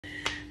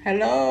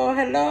Hello,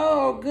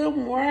 hello. Good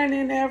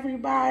morning,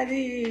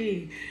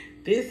 everybody.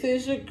 This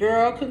is your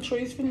girl,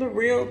 Catrice from The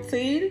Real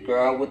Tea, the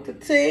girl with the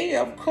tea,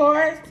 of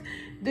course.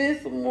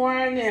 This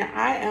morning,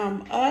 I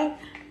am up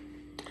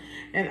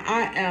and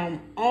I am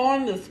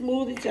on the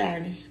smoothie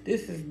journey.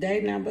 This is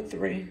day number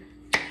 3.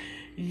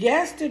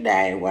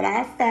 Yesterday, what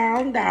I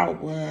found out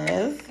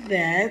was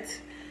that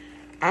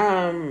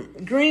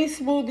green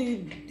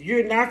smoothie,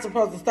 you're not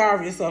supposed to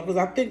starve yourself, because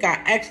I think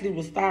I actually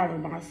was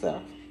starving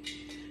myself.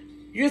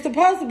 You're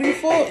supposed to be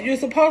full. You're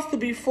supposed to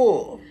be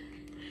full.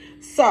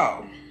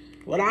 So,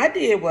 what I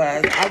did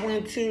was I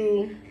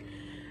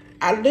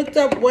looked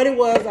up what it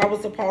was I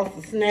was supposed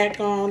to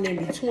snack on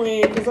in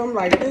between, because I'm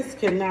like, this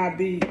cannot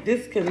be,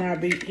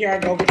 here I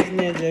go with this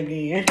ninja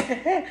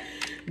again.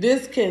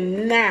 This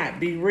cannot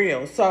be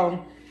real.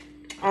 So,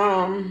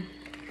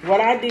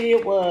 what I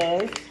did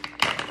was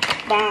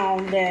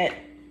found that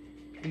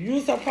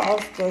you're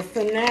supposed to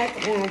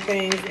snack on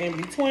things in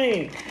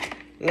between,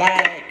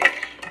 like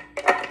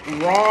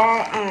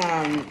raw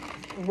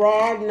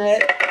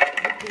nut.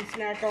 You can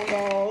snack on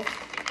those.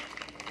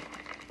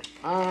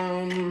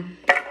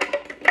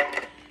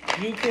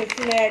 You can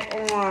snack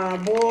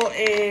on boiled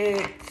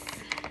eggs.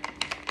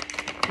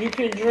 You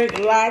can drink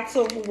lots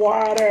of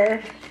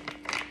water.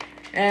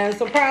 And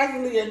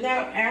surprisingly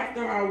enough,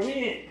 after I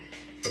went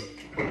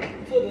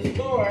to the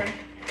store,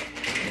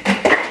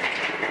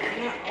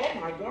 oh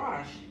my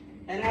gosh,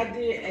 and I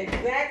did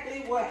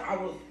exactly what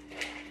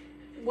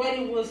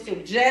it was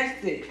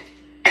suggested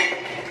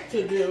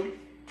to do,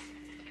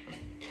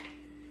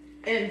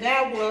 and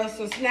that was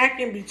to snack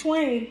in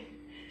between.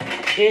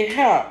 It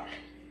helped.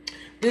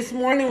 This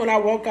morning when I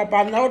woke up,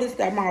 I noticed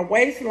that my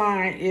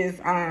waistline is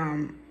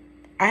I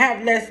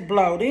have less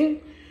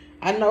bloating.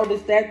 I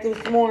noticed that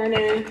this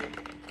morning.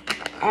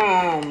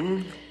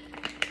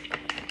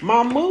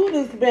 My mood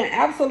has been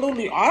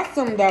absolutely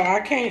awesome, though. I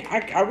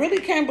really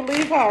can't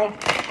believe how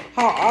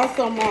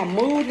awesome my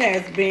mood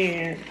has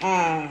been.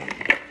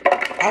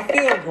 I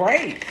feel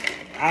great.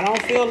 I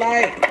don't feel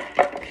like,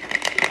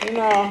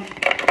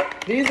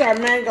 these are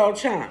mango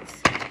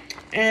chunks.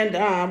 And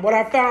what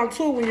I found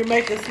too, when you're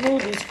making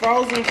smoothies,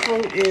 frozen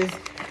fruit is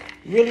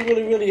really,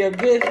 really, really a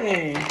good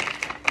thing,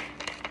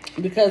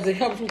 because it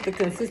helps with the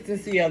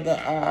consistency of the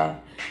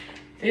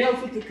the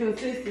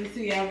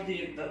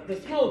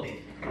smoothie.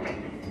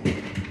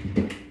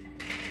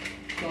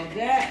 So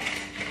that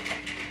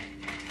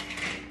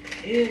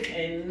is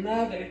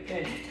another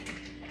thing.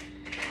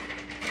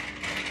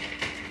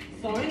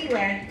 So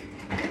anyway,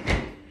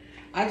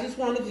 I just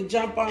wanted to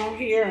jump on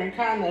here and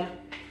kind of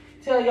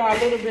tell y'all a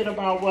little bit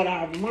about what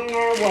I've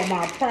learned, what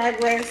my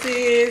progress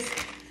is,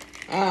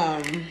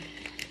 and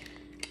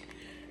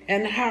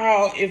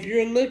how, if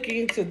you're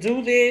looking to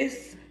do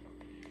this,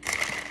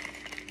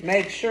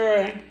 make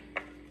sure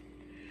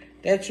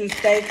that you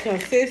stay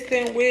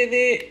consistent with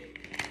it.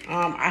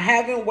 I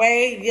haven't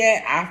weighed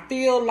yet. I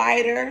feel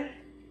lighter.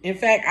 In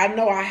fact, I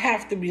know I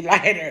have to be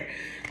lighter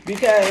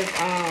because,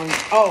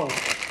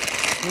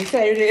 let me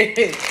tell you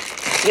this.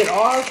 It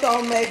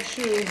also makes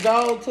you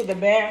go to the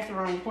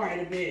bathroom quite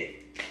a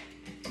bit.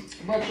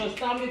 But your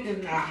stomach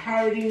is not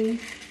hurting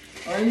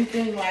or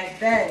anything like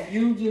that.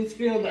 You just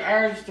feel the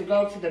urge to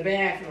go to the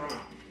bathroom.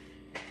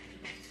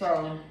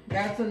 So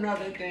that's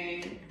another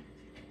thing.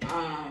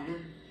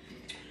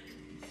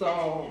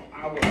 So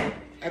I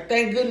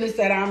thank goodness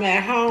that I'm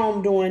at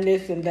home doing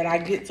this and that I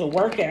get to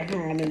work at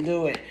home and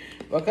do it.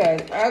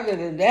 Because other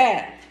than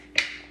that,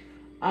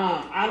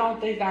 I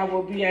don't think I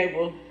will be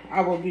able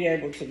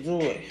to do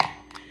it.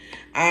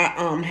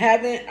 I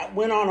haven't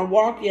went on a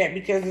walk yet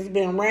because it's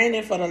been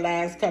raining for the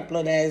last couple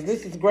of days.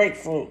 This is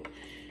grapefruit.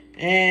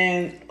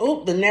 And,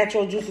 the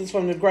natural juices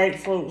from the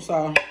grapefruit.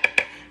 So,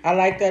 I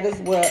like that as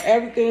well.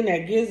 Everything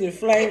that gives it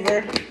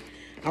flavor.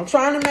 I'm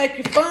trying to make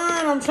it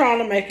fun.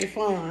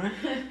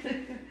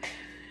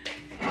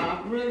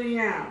 I really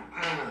am.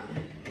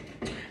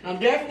 I'm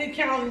definitely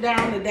counting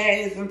down the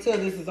days until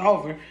this is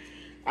over.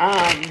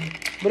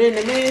 But in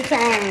the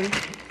meantime,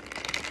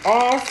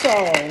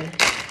 also,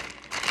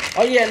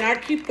 and I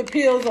keep the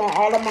peels on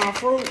all of my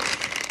fruits.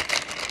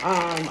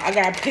 I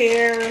got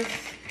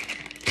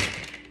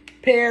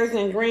pears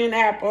and green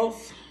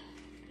apples.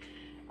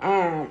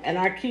 And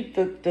I keep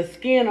the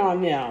skin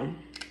on them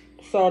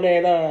so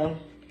that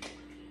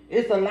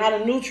it's a lot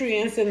of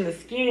nutrients in the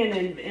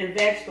skin and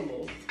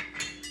vegetables.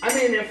 I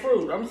mean, in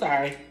fruit. I'm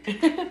sorry.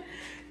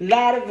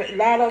 lot of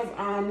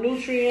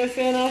nutrients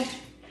in them.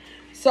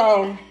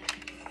 So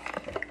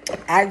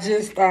I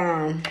just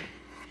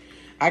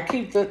I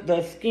keep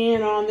the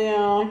skin on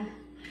them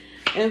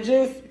and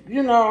just, put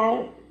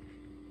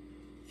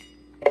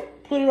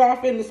it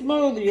off in the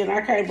smoothie. And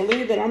I can't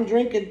believe that I'm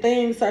drinking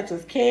things such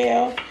as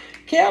kale.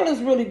 Kale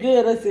is really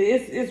good.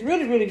 It's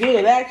really, really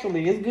good,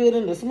 actually. It's good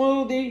in the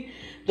smoothie.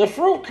 The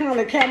fruit kind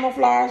of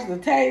camouflages the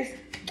taste.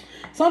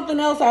 Something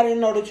else I didn't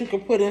know that you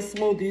could put in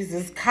smoothies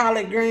is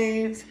collard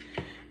greens.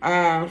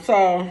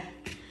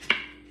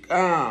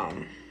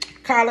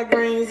 Collard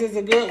greens is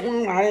a good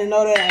one. I didn't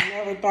know that. I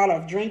never thought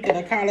of drinking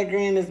a collard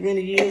green as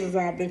many years as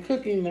I've been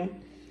cooking them.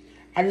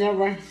 I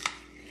never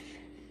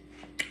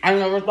I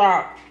never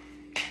thought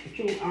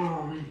to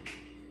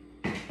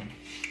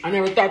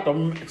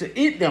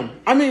eat them.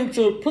 I mean,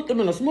 to put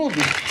them in a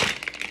smoothie.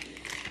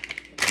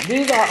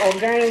 These are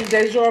organic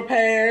de jour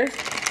pears.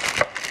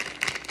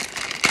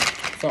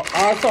 So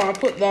also I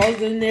put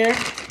those in there,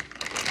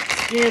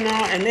 skin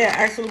on, and they're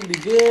absolutely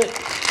good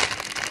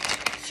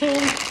too.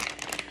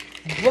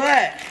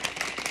 But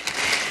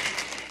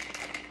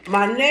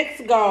my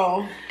next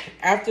goal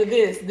after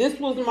this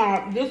was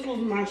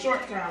my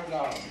short-term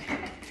goal.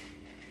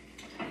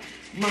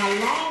 My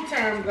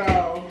long-term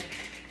goal,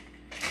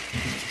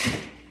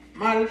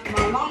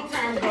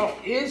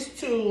 is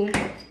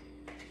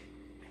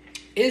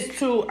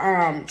to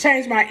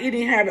change my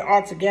eating habit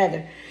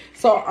altogether.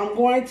 So I'm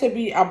going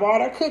to I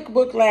bought a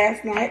cookbook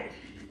last night.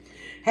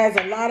 Has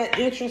a lot of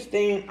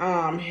interesting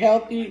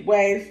healthy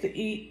ways to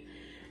eat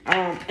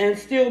and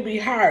still be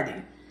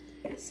hearty.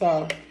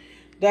 So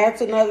that's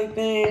another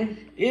thing.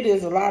 It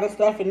is a lot of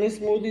stuff in this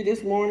smoothie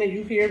this morning.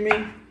 You hear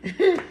me?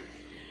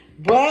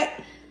 But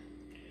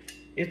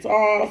it's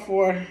all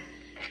for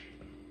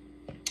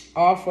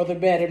the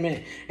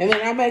betterment. And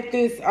then I make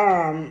this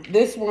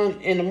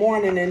one in the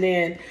morning, and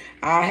then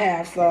I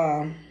have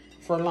some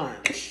for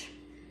lunch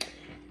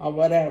or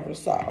whatever.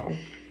 So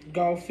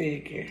go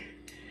figure.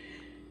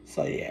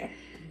 So yeah.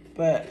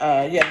 But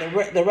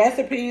yeah, the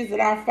recipes that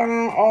I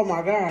found, oh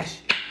my gosh.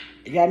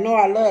 Y'all know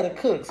I love to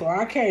cook, so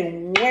I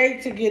can't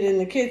wait to get in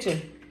the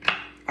kitchen.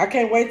 I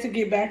can't wait to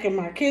get back in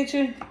my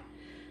kitchen.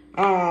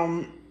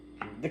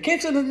 The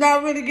kitchen is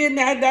not really getting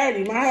that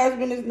dirty. My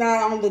husband is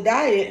not on the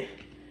diet,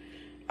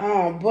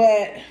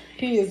 but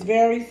he is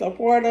very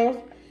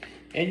supportive.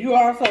 And you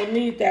also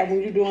need that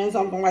when you're doing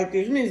something like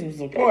this. You need some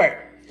support,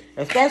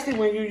 especially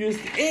when you're used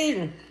to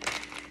eating.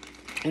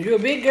 When you're a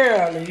big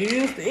girl and you're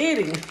used to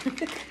eating.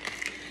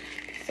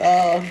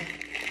 So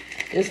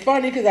it's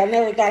funny because I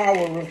never thought I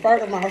would refer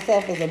to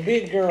myself as a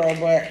big girl,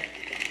 but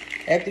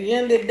at the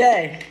end of the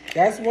day,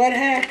 that's what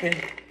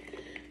happened.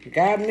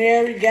 Got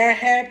married, got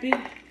happy.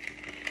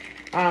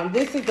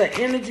 This is the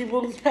Energy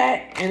Boost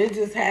pack, and it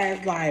just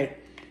has like,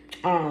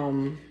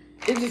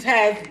 it just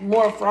has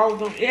more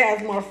frozen. It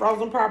has more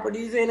frozen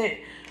properties in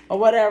it, or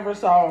whatever.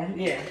 So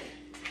yeah,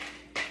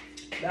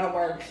 that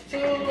works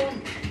too.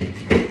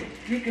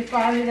 You can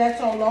find it at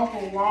your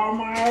local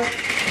Walmart,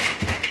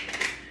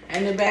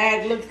 and the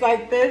bag looks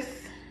like this.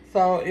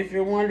 So if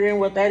you're wondering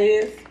what that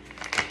is,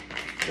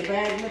 the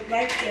bag looks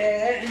like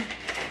that.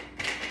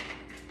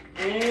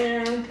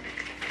 And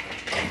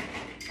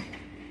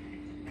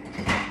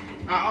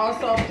I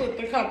also put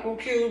the couple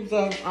cubes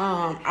of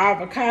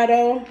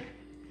avocado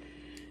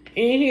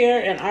in here,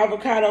 and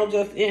avocado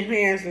just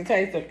enhances the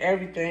taste of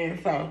everything.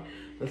 So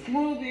the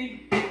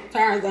smoothie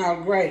turns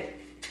out great.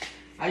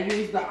 I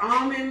used the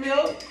almond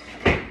milk.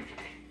 I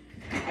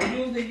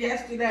used it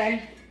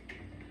yesterday.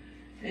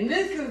 And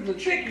this is the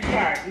tricky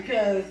part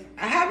because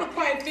I haven't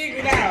quite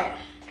figured out.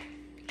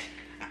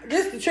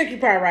 This is the tricky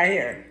part right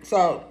here.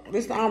 So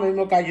this is the almond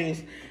milk I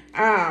use.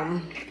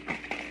 I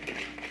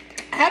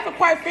haven't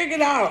quite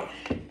figured out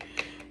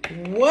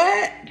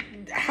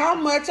how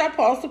much I'm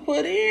supposed to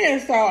put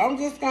in. So I'm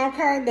just gonna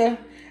kind of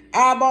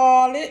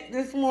eyeball it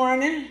this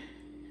morning.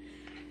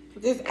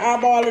 Just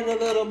eyeball it a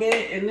little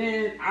bit, and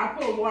then I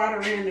put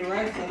water in the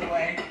rest of the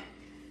way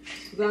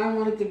because I don't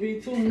want it to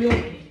be too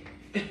milky.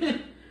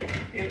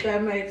 If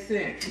that makes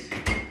sense.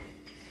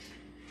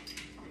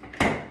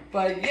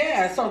 But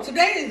yeah, so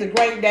today is a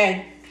great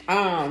day.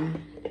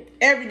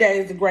 Every day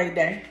is a great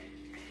day.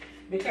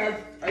 Because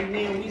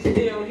again, we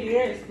still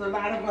here. It's a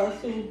lot of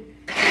us who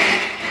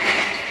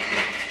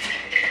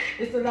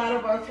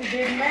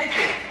didn't make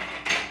it.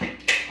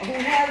 Or who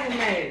haven't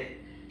made it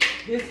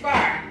this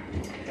far.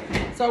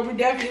 So we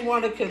definitely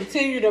want to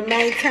continue to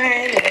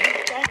maintain and be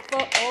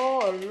thankful.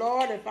 Oh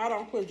Lord, if I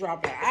don't quit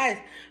dropping ice.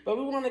 But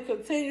we want to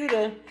continue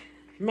to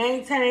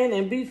maintain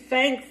and be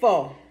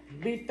thankful.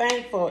 Be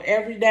thankful.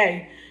 Every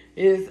day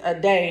is a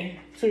day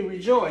to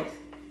rejoice.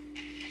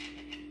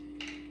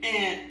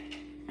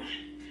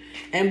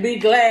 And be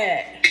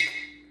glad.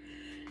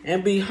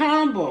 And be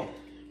humble.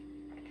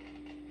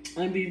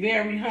 And be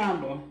very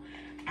humble.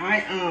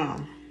 I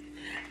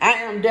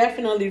am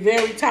definitely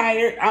very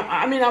tired.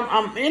 I'm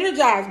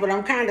energized, but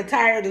I'm kind of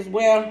tired as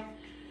well.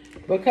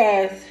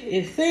 Because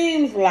it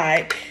seems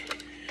like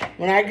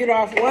when I get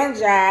off one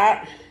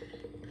job,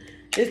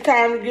 it's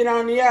time to get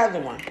on the other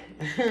one.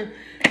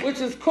 Which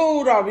is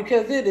cool though,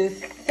 because it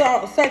is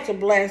such a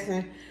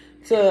blessing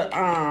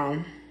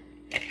to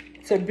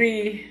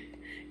be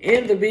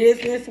in the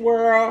business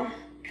world.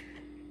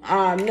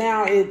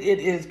 Now it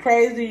is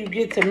crazy. You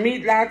get to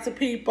meet lots of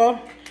people.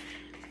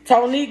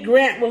 Tonique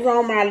Grant was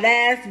on my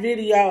last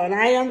video, and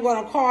I am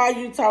going to call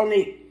you,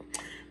 Tonique,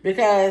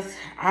 because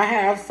I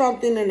have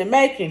something in the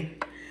making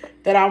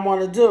that I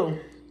want to do.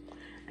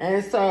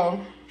 And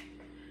so,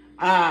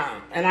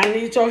 and I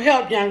need your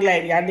help, young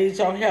lady. I need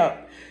your help.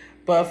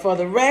 But for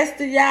the rest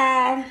of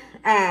y'all,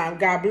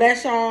 God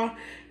bless y'all.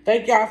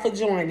 Thank y'all for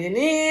joining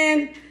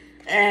in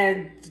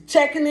and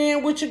checking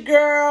in with your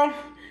girl.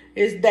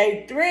 It's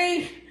day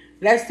 3.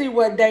 Let's see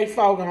what day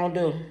 4 gonna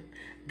do.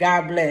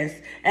 God bless.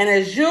 And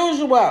as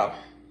usual,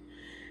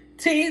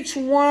 teach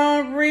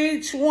one,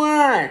 reach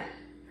one.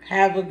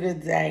 Have a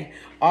good day.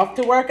 Off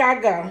to work I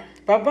go.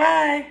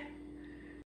 Bye-bye.